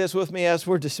say this with me as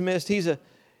we're dismissed. He's a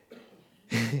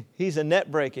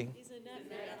net breaking,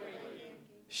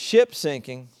 ship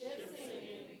sinking,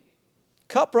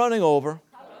 Cup running over.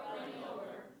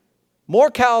 More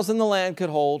cows than the land could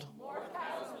hold.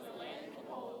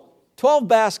 12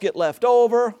 basket left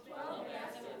over.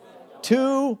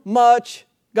 Too much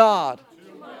God.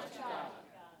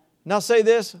 Now say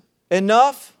this.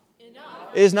 Enough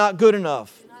is not good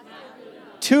enough.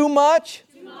 Too much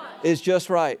is just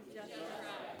right.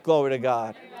 Glory to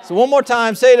God. So one more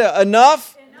time, say it.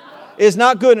 Enough is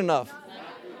not good enough.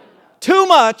 Too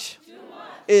much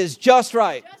is just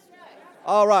right.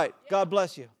 All right. God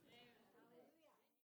bless you.